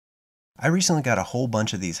I recently got a whole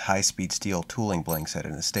bunch of these high-speed steel tooling blanks at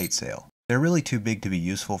an estate sale. They're really too big to be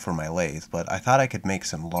useful for my lathe, but I thought I could make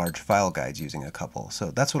some large file guides using a couple,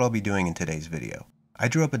 so that's what I'll be doing in today's video. I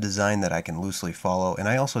drew up a design that I can loosely follow, and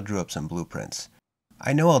I also drew up some blueprints.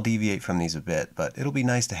 I know I'll deviate from these a bit, but it'll be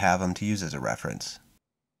nice to have them to use as a reference.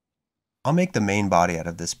 I'll make the main body out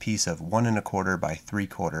of this piece of 1 1/4 by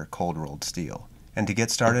 3/4 cold rolled steel. And to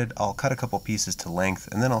get started, I'll cut a couple pieces to length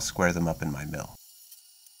and then I'll square them up in my mill.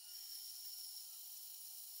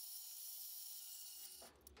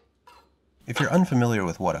 If you're unfamiliar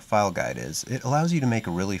with what a file guide is, it allows you to make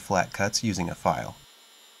really flat cuts using a file.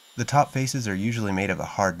 The top faces are usually made of a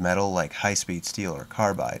hard metal like high-speed steel or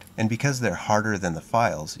carbide, and because they're harder than the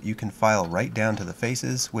files, you can file right down to the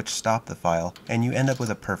faces, which stop the file, and you end up with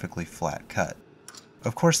a perfectly flat cut.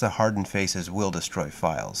 Of course, the hardened faces will destroy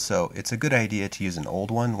files, so it's a good idea to use an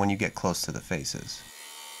old one when you get close to the faces.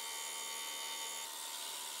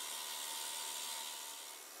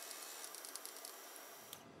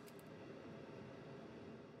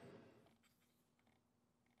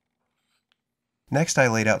 Next, I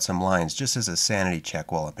laid out some lines just as a sanity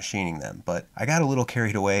check while I'm machining them, but I got a little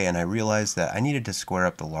carried away and I realized that I needed to square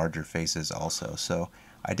up the larger faces also, so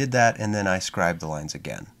I did that and then I scribed the lines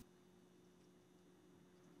again.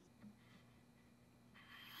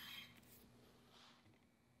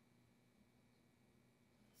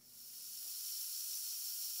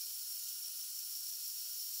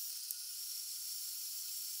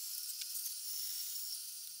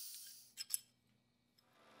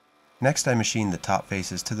 Next, I machined the top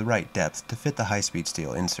faces to the right depth to fit the high-speed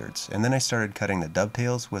steel inserts, and then I started cutting the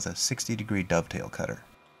dovetails with a 60-degree dovetail cutter.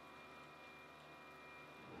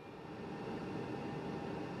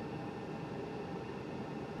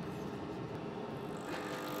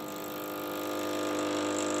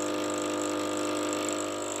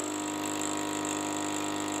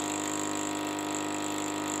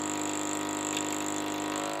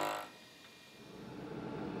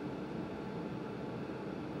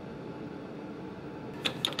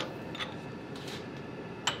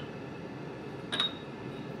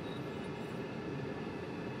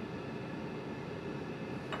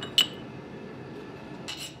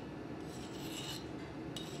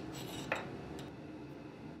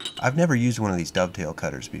 I've never used one of these dovetail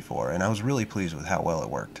cutters before, and I was really pleased with how well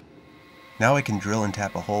it worked. Now I can drill and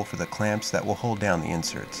tap a hole for the clamps that will hold down the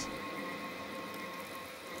inserts.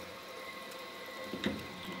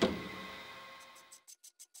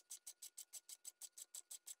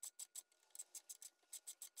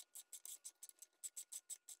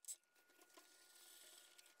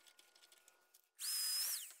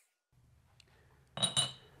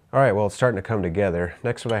 Alright, well, it's starting to come together.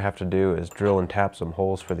 Next, what I have to do is drill and tap some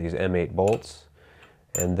holes for these M8 bolts,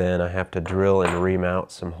 and then I have to drill and ream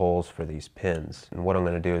out some holes for these pins. And what I'm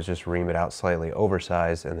going to do is just ream it out slightly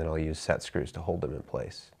oversized, and then I'll use set screws to hold them in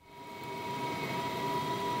place.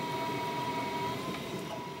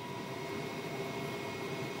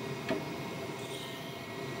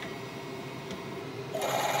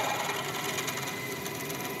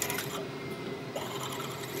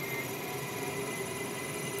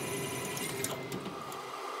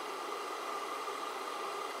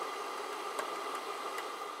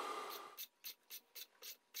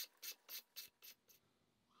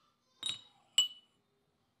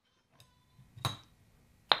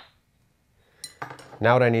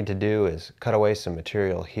 Now what I need to do is cut away some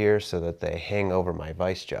material here so that they hang over my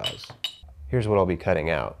vise jaws. Here's what I'll be cutting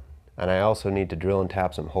out. And I also need to drill and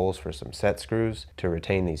tap some holes for some set screws to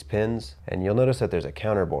retain these pins. And you'll notice that there's a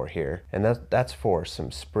counter bore here, and that's for some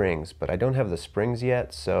springs, but I don't have the springs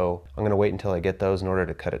yet, so I'm gonna wait until I get those in order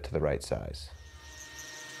to cut it to the right size.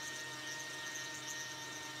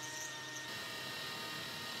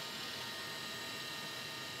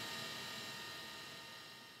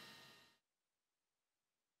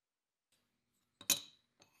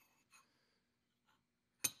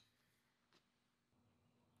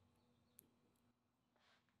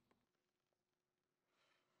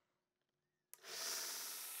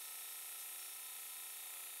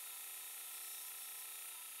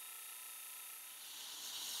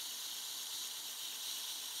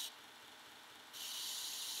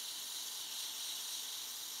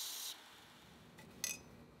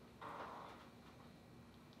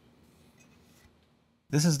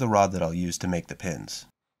 This is the rod that I'll use to make the pins.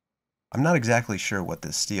 I'm not exactly sure what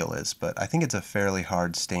this steel is, but I think it's a fairly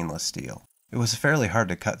hard stainless steel. It was fairly hard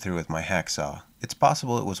to cut through with my hacksaw. It's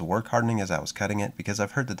possible it was work hardening as I was cutting it, because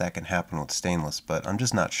I've heard that that can happen with stainless, but I'm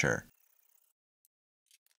just not sure.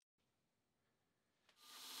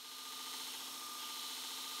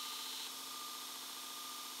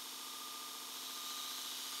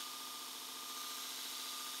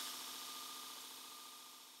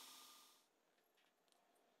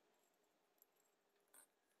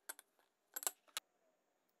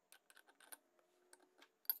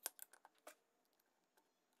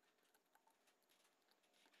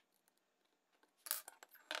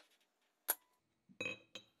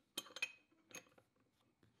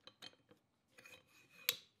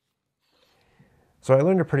 So I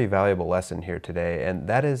learned a pretty valuable lesson here today, and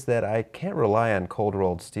that is that I can't rely on cold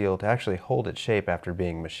rolled steel to actually hold its shape after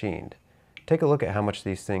being machined. Take a look at how much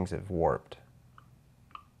these things have warped.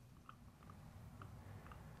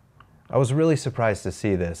 I was really surprised to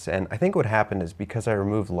see this, and I think what happened is because I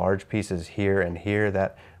removed large pieces here and here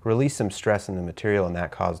that released some stress in the material and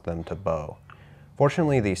that caused them to bow.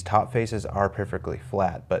 Fortunately, these top faces are perfectly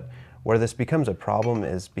flat, but where this becomes a problem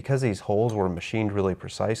is because these holes were machined really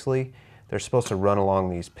precisely, they're supposed to run along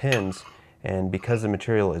these pins, and because the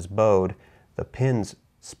material is bowed, the pins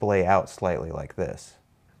splay out slightly like this.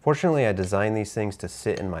 Fortunately, I designed these things to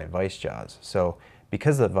sit in my vise jaws, so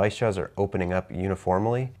because the vise jaws are opening up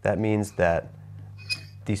uniformly, that means that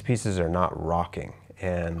these pieces are not rocking.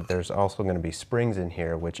 And there's also going to be springs in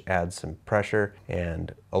here which adds some pressure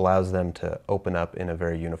and allows them to open up in a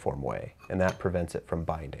very uniform way, and that prevents it from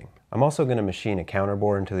binding. I'm also going to machine a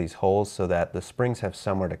counterbore into these holes so that the springs have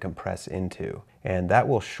somewhere to compress into, and that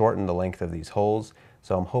will shorten the length of these holes,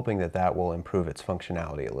 so I'm hoping that that will improve its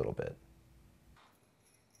functionality a little bit.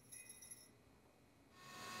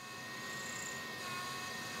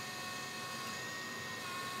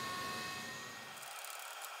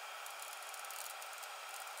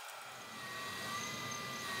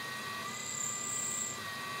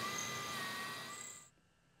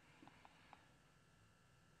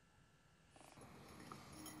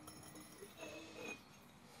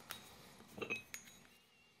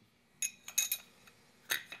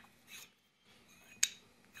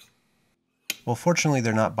 Well, fortunately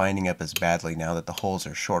they're not binding up as badly now that the holes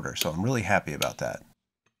are shorter, so I'm really happy about that.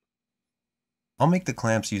 I'll make the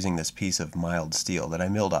clamps using this piece of mild steel that I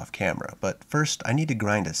milled off camera, but first I need to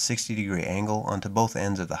grind a 60-degree angle onto both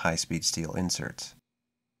ends of the high-speed steel inserts.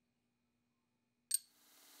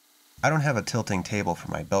 I don't have a tilting table for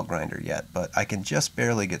my belt grinder yet, but I can just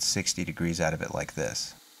barely get 60 degrees out of it like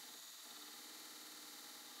this.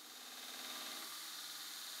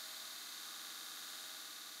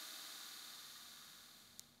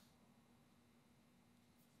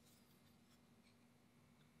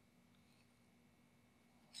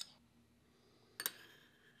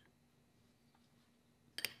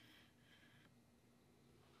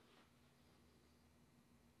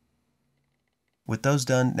 With those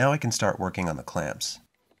done, now I can start working on the clamps.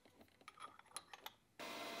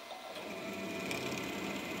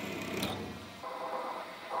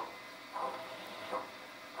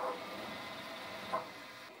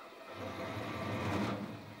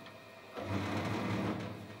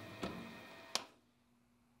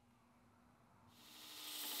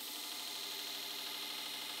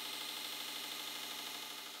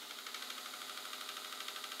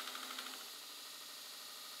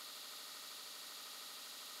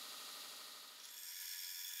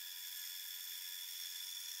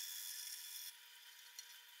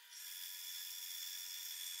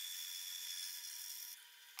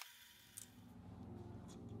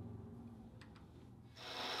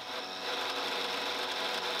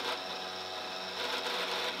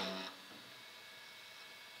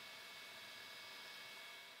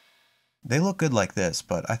 They look good like this,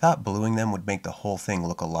 but I thought bluing them would make the whole thing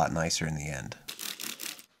look a lot nicer in the end.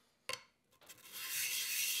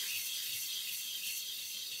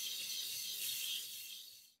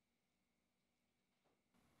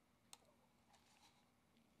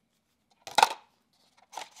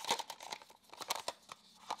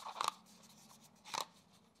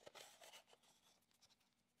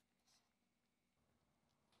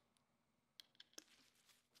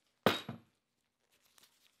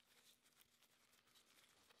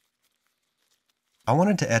 I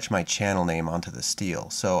wanted to etch my channel name onto the steel,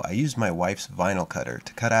 so I used my wife's vinyl cutter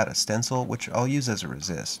to cut out a stencil which I'll use as a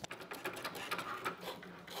resist.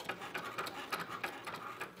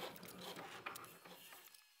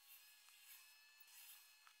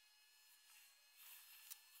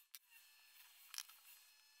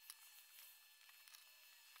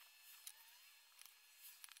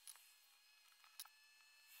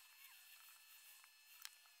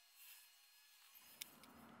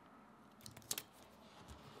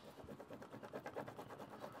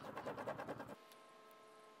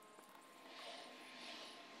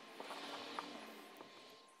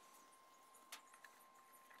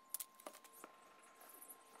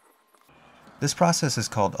 This process is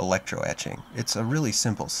called Electro Etching. It's a really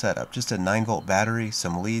simple setup, just a 9-volt battery,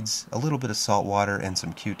 some leads, a little bit of salt water, and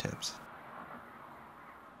some Q-tips.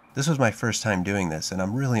 This was my first time doing this, and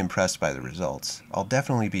I'm really impressed by the results. I'll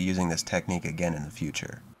definitely be using this technique again in the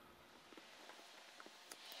future.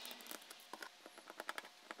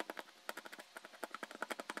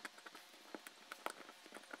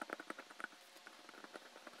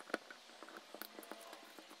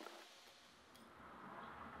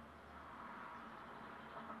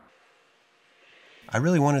 I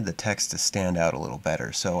really wanted the text to stand out a little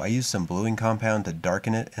better, so I used some bluing compound to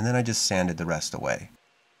darken it, and then I just sanded the rest away.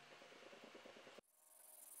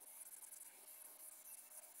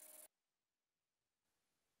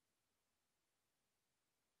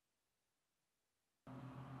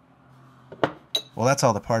 Well, that's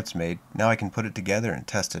all the parts made. Now I can put it together and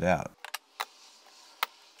test it out.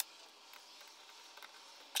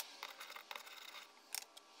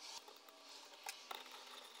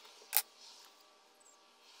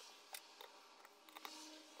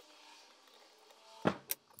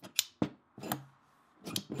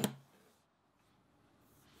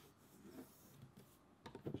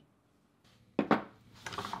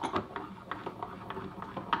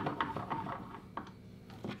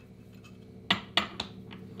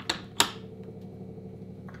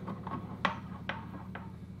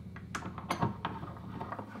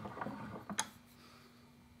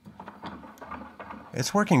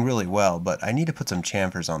 It's working really well, but I need to put some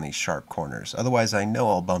chamfers on these sharp corners, otherwise I know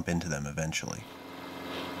I'll bump into them eventually.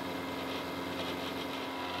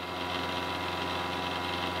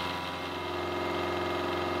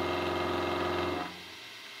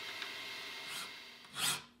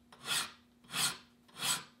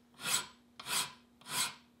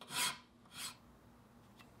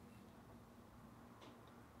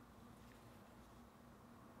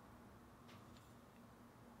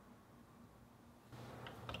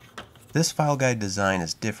 This file guide design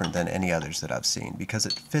is different than any others that I've seen because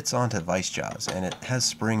it fits onto vise jaws and it has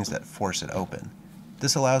springs that force it open.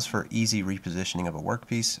 This allows for easy repositioning of a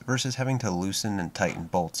workpiece versus having to loosen and tighten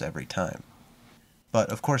bolts every time. But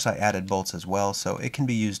of course I added bolts as well, so it can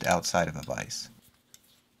be used outside of a vise.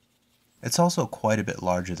 It's also quite a bit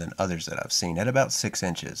larger than others that I've seen, at about 6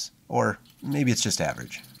 inches, or maybe it's just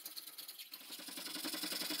average.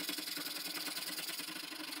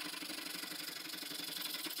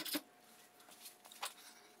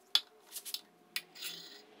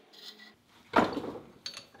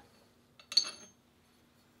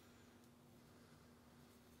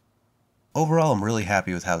 Overall, I'm really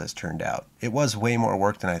happy with how this turned out. It was way more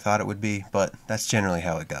work than I thought it would be, but that's generally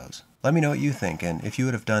how it goes. Let me know what you think and if you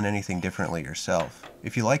would have done anything differently yourself.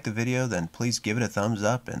 If you liked the video, then please give it a thumbs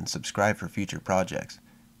up and subscribe for future projects.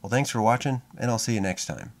 Well, thanks for watching, and I'll see you next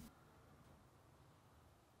time.